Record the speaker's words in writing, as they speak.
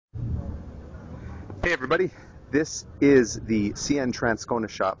Hey everybody, this is the CN Transcona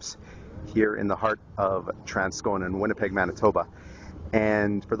Shops here in the heart of Transcona in Winnipeg, Manitoba.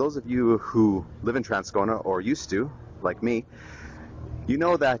 And for those of you who live in Transcona or used to, like me, you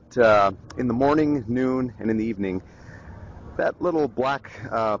know that in the morning, noon, and in the evening, that little black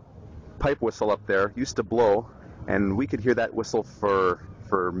pipe whistle up there used to blow, and we could hear that whistle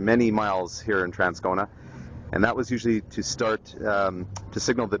for many miles here in Transcona. And that was usually to start to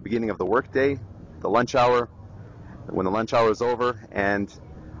signal the beginning of the workday, the lunch hour, when the lunch hour was over, and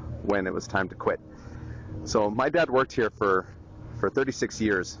when it was time to quit. So my dad worked here for 36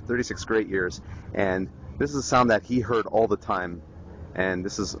 years, 36 great years, and this is a sound that he heard all the time, and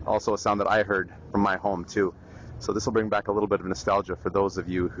this is also a sound that I heard from my home too. So this will bring back a little bit of nostalgia for those of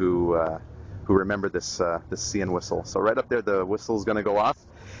you who remember this CN whistle. So right up there, the whistle is going to go off.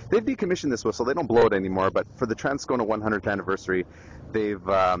 They've decommissioned this whistle; they don't blow it anymore. But for the Transcona 100th anniversary,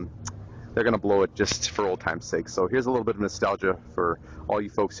 they're going to blow it just for old time's sake. So here's a little bit of nostalgia for all you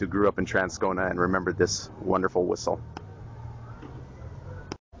folks who grew up in Transcona and remembered this wonderful whistle.